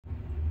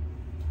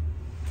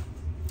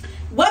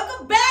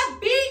Welcome back,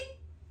 beat.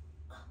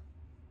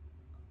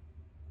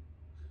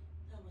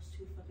 That was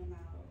too fucking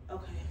loud.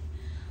 Okay.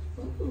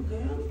 Ooh,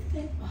 girl, look at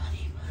that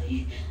body,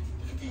 buddy.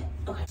 Look at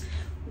that. Okay.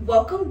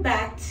 Welcome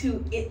back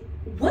to it.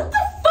 What the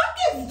fuck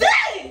is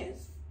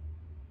this?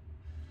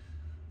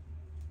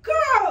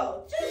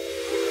 Girl,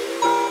 just...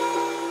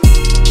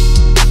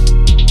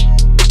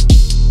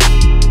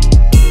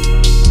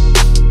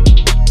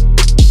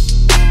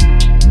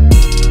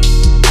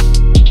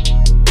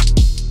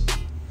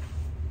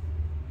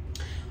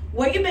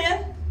 Where you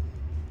been?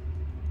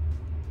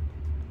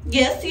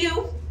 Yes,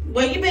 you.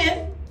 Where you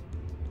been?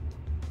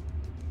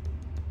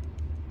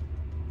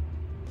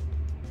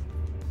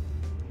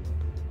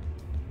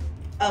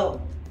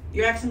 Oh,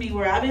 you're asking me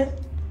where I've been?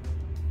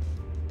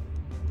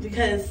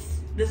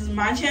 Because this is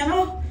my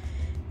channel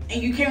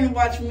and you came to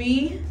watch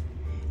me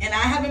and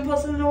I haven't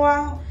posted in a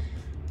while.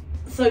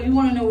 So you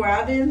want to know where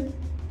I've been?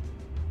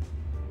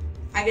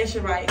 I guess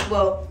you're right.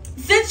 Well,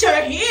 since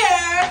you're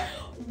here,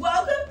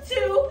 welcome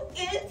to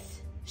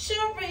It's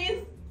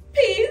Sherry's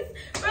Peace.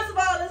 First of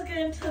all, let's get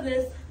into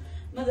this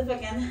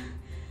motherfucking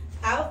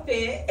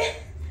outfit.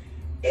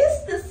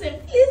 It's the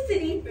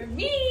simplicity for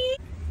me.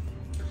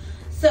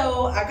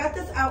 So I got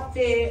this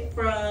outfit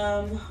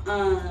from,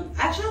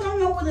 actually I don't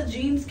know where the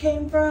jeans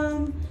came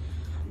from,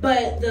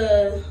 but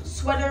the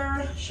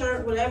sweater,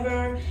 shirt,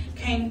 whatever,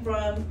 came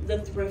from the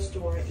thrift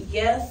store.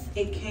 Yes,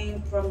 it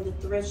came from the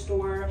thrift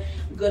store,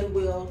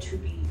 Goodwill to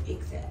be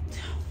exact.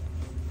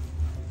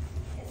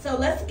 So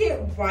let's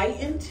get right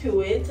into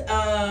it.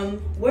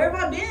 Where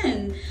have I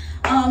been?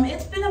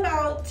 It's been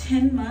about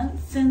 10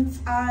 months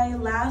since I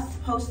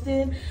last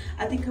posted.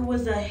 I think it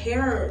was a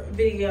hair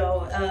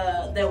video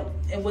that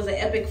it was an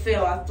epic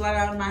fail. I flat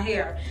out my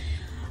hair.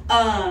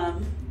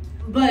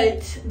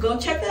 But go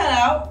check that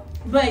out.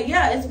 But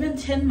yeah, it's been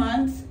 10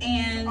 months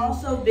and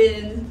also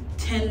been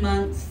 10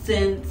 months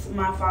since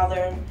my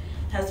father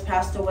has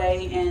passed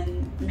away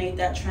and made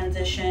that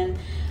transition.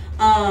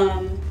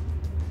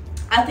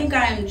 I think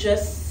I am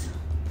just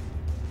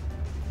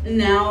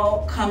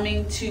now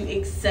coming to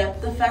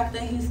accept the fact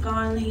that he's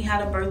gone. He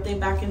had a birthday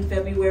back in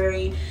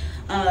February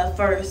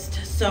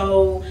 1st,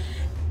 so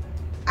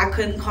I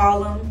couldn't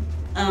call him.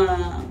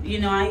 You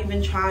know, I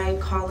even tried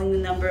calling the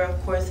number. Of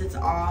course, it's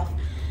off.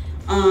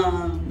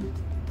 And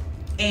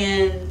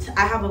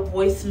I have a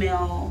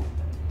voicemail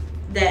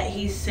that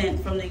he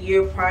sent from the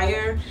year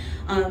prior,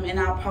 and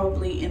I'll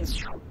probably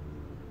insert.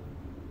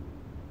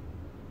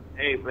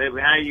 Hey baby,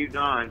 how you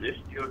doing? This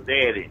is your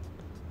daddy.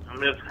 I'm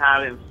just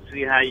calling to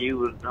see how you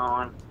was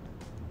doing.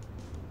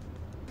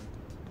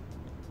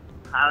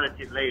 Holler at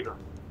you later.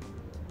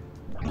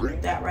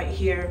 That right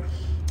here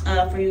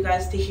for you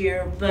guys to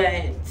hear,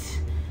 but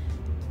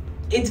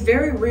it's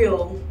very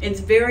real. It's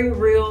very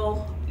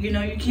real. You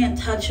know, you can't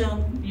touch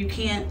him. You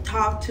can't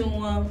talk to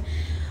him.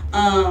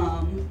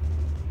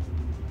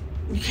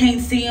 You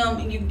can't see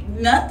him.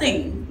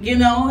 Nothing. You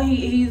know,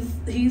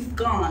 he's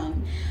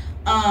gone.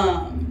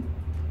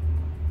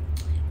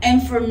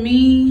 And for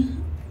me,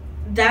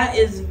 that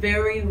is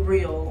very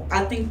real.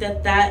 I think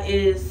that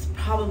is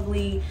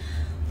probably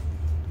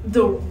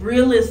the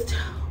realest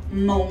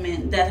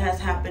moment that has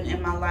happened in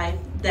my life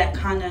that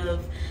kind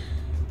of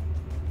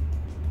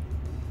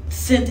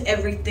sent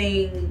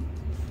everything,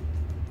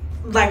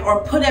 like,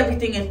 or put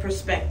everything in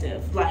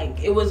perspective.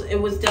 Like, it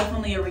was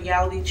definitely a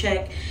reality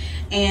check,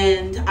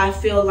 and I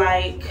feel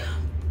like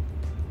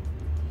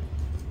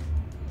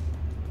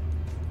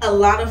a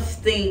lot of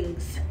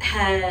things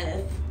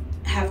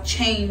have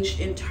changed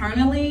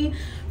internally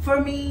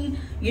for me.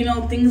 You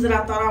know, things that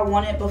I thought I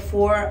wanted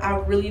before, I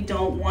really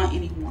don't want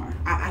anymore.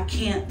 I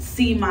can't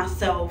see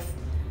myself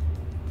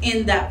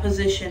in that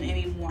position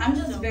anymore. I'm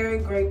just very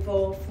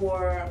grateful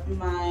for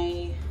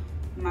my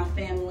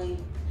family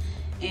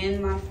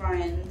and my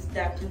friends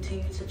that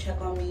continue to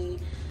check on me.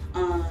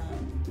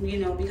 You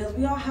know, because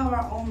we all have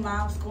our own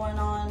lives going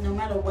on. No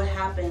matter what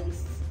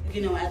happens,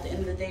 you know, at the end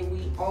of the day,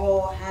 we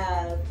all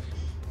have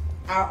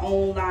our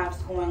own lives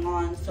going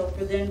on. So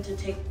for them to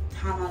take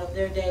time out of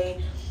their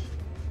day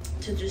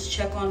to just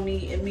check on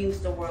me, it means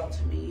the world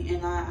to me.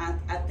 And I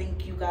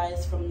thank you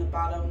guys from the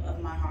bottom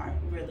of my heart,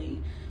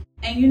 really.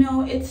 And you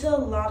know, it's a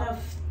lot of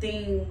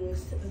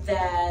things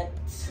that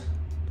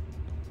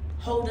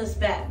hold us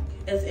back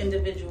as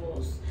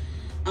individuals.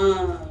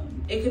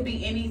 It could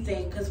be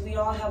anything, because we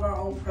all have our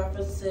own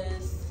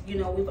preferences. You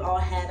know, we've all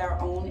had our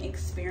own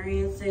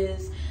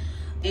experiences,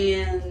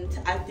 and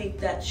I think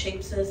that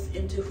shapes us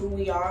into who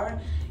we are,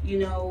 you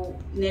know,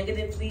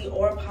 negatively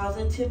or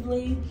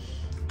positively.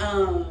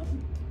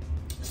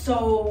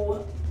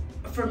 So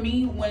for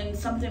me, when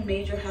something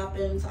major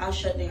happens, I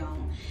shut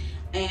down.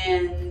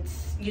 And,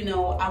 you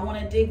know, I want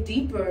to dig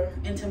deeper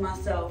into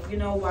myself. You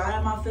know, why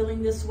am I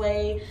feeling this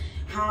way?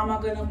 How am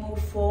I going to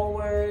move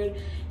forward?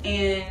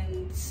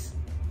 And,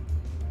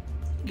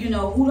 you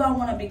know, who do I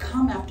want to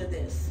become after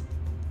this?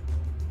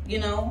 You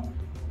know?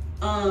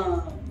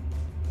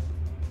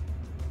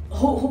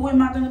 Who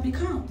am I going to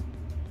become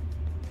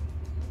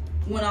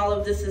when all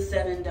of this is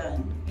said and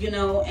done? You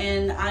know,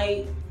 and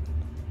I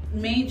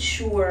made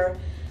sure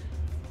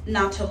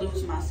not to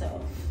lose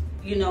myself,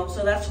 you know.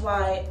 So that's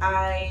why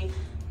I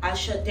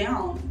shut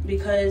down,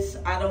 because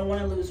I don't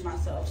want to lose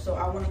myself. So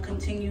I want to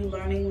continue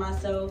learning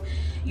myself,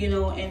 you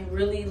know, and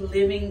really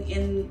living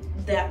in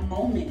that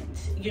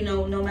moment, you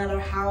know, no matter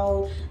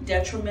how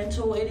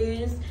detrimental it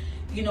is.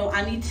 You know,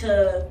 I need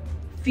to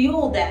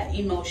feel that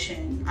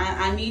emotion.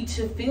 I need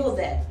to feel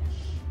that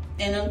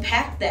and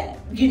unpack that,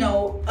 you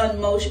know,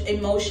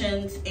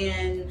 emotions,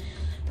 and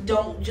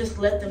don't just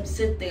let them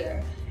sit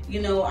there.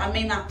 You know, I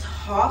may not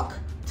talk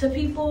to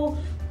people,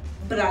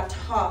 but I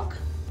talk.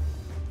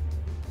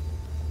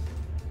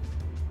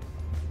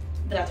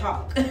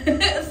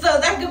 So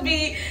that could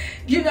be,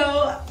 you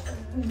know,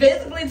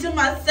 basically to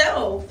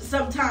myself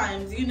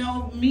sometimes, you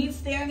know, me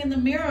staring in the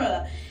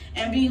mirror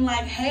and being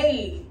like,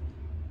 hey,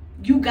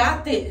 you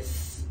got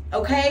this,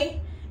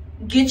 okay?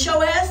 Get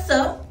your ass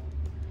up,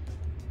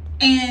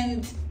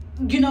 and,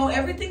 you know,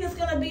 everything is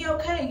gonna be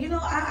okay. You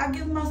know, I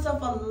give myself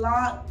a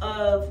lot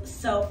of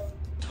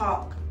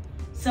self-talk,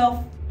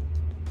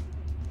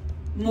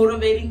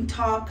 self-motivating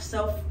talk,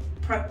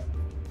 self-pep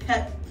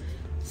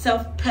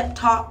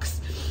talks.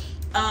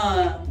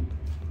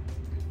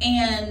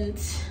 And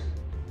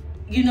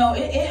you know,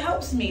 it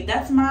helps me.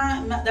 That's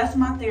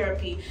my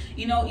therapy.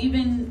 You know,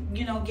 even,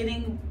 you know,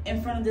 getting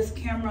in front of this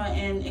camera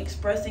and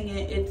expressing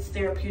it, it's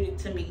therapeutic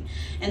to me.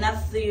 And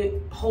that's the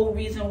whole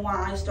reason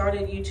why I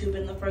started YouTube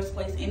in the first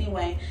place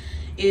anyway,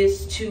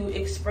 is to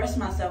express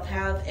myself,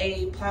 have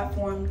a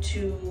platform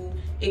to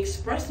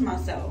express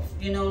myself.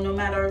 You know, no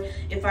matter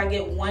if I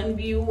get 1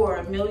 view or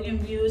 1 million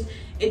views,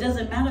 it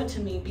doesn't matter to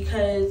me,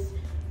 because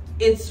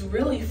it's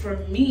really for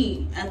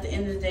me at the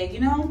end of the day, you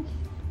know,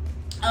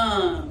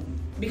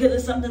 because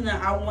it's something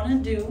that I want to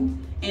do,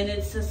 and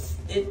it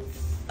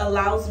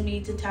allows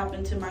me to tap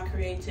into my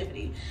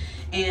creativity,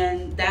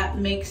 and that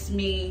makes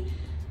me,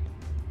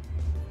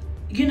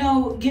 you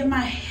know, get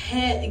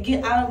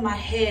out of my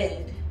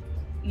head,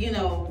 you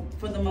know,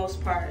 for the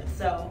most part.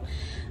 So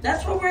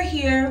that's why we're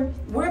here.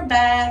 We're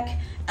back.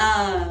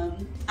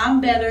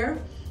 I'm better,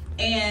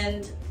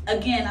 and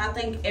again, I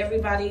thank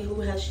everybody who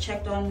has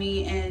checked on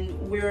me,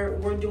 and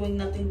we're doing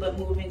nothing but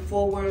moving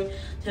forward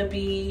to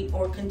be,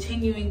 or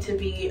continuing to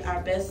be, our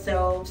best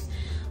selves,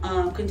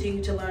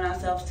 continue to learn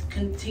ourselves,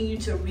 continue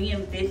to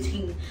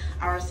reinventing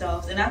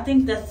ourselves. And I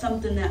think that's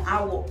something that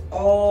I will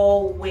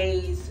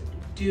always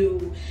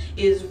do,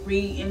 is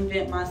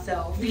reinvent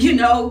myself, you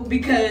know,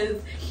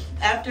 because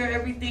after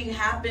everything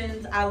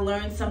happens, I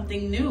learn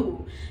something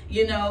new,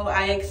 you know,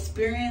 I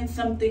experience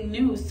something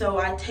new, so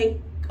I take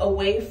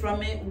away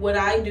from it what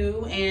I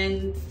do,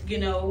 and you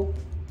know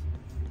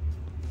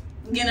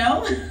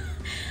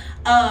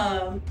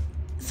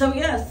so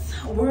yes,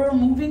 we're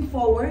moving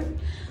forward.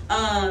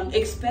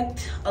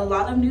 Expect a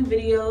lot of new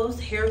videos,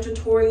 hair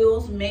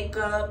tutorials,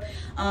 makeup.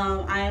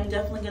 I am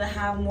definitely gonna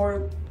have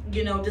more,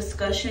 you know,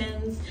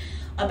 discussions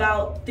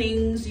about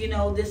things. You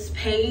know, this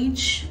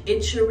page,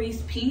 It's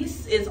Sharice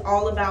Peace, is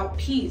all about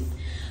peace.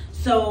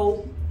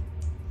 So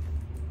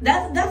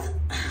that's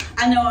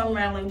I know I'm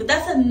rambling, but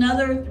that's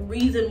another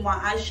reason why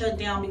I shut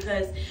down,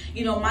 because,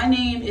 you know, my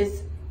name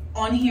is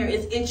on here,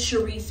 It's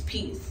Sharice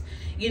Peace.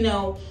 You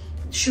know,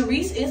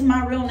 Sharice is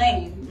my real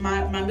name,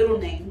 my middle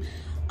name.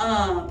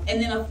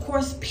 And then of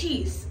course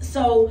Peace.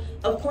 So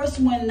of course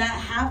when that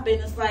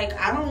happened, it's like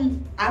I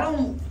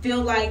don't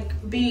feel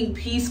like being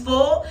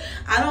peaceful.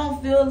 I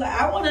don't feel like,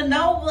 I want to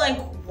know, like,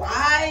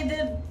 why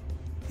did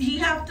he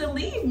have to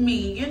leave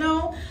me, you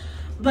know?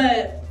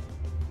 But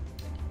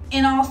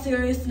in all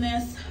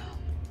seriousness,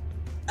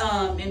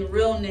 in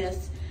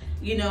realness,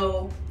 you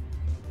know,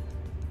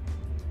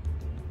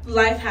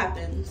 life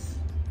happens,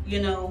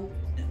 you know,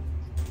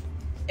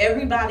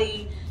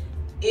 everybody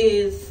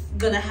is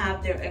gonna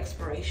have their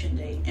expiration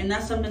date, and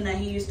that's something that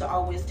he used to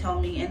always tell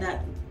me, and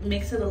that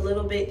makes it a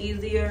little bit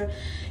easier,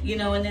 you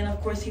know. And then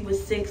of course he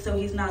was sick, so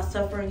he's not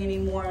suffering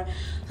anymore,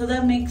 so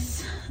that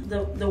makes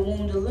the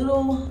wound a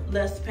little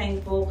less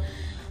painful.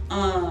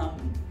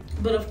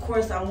 But of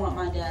course I want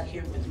my dad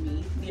here with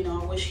me, you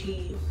know. I wish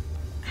he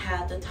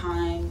had the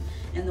time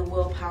and the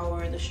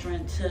willpower, the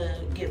strength to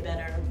get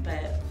better,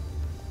 but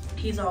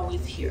he's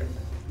always here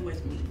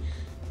with me.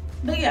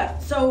 But yeah,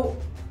 so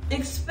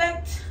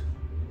expect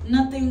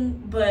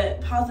nothing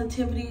but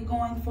positivity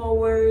going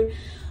forward.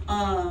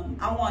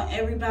 I want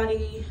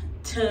everybody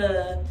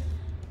to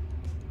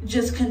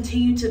just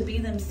continue to be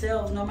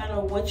themselves, no matter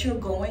what you're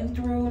going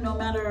through, no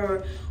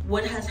matter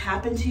what has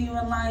happened to you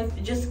in life.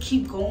 Just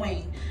keep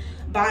going.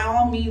 By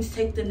all means,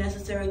 take the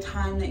necessary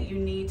time that you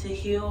need to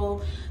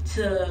heal,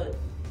 to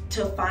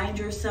find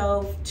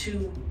yourself,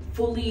 to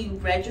fully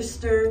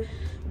register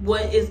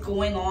what is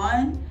going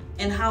on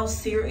and how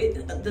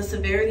serious the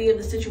severity of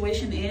the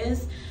situation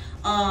is.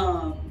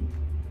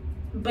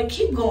 But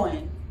keep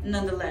going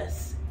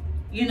nonetheless.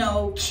 You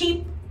know,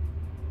 keep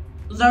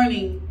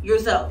learning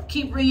yourself,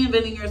 keep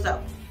reinventing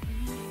yourself.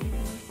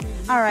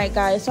 All right,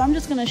 guys, so I'm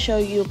just going to show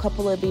you a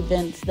couple of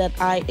events that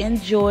I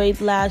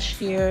enjoyed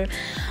last year.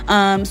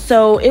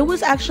 So it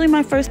was actually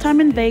my first time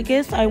in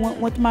Vegas. I went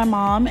with my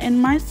mom and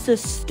my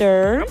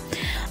sister,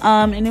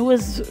 and it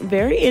was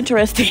very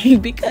interesting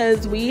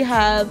because we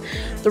have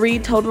 3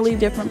 totally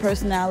different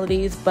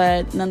personalities,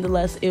 but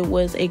nonetheless, it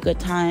was a good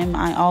time.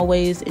 I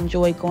always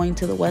enjoy going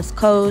to the West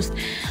Coast,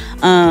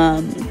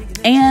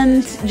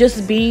 and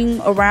just being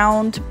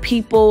around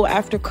people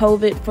after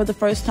COVID for the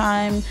first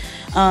time.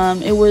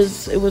 It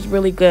was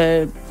really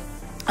good.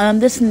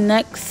 This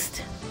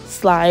next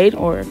slide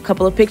or a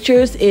couple of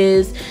pictures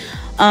is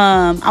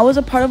I was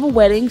a part of a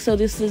wedding. So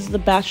this is the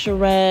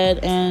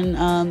bachelorette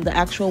and the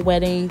actual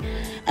wedding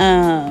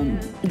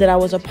that I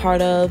was a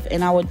part of,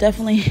 and I would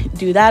definitely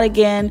do that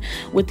again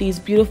with these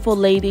beautiful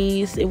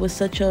ladies. It was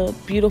such a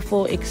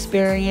beautiful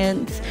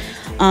experience.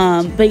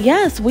 But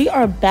yes, we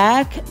are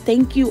back.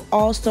 Thank you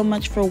all so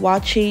much for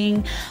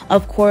watching.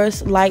 Of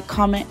course, like,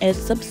 comment, and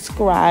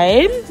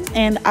subscribe,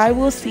 and I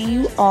will see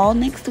you all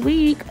next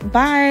week.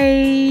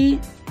 Bye.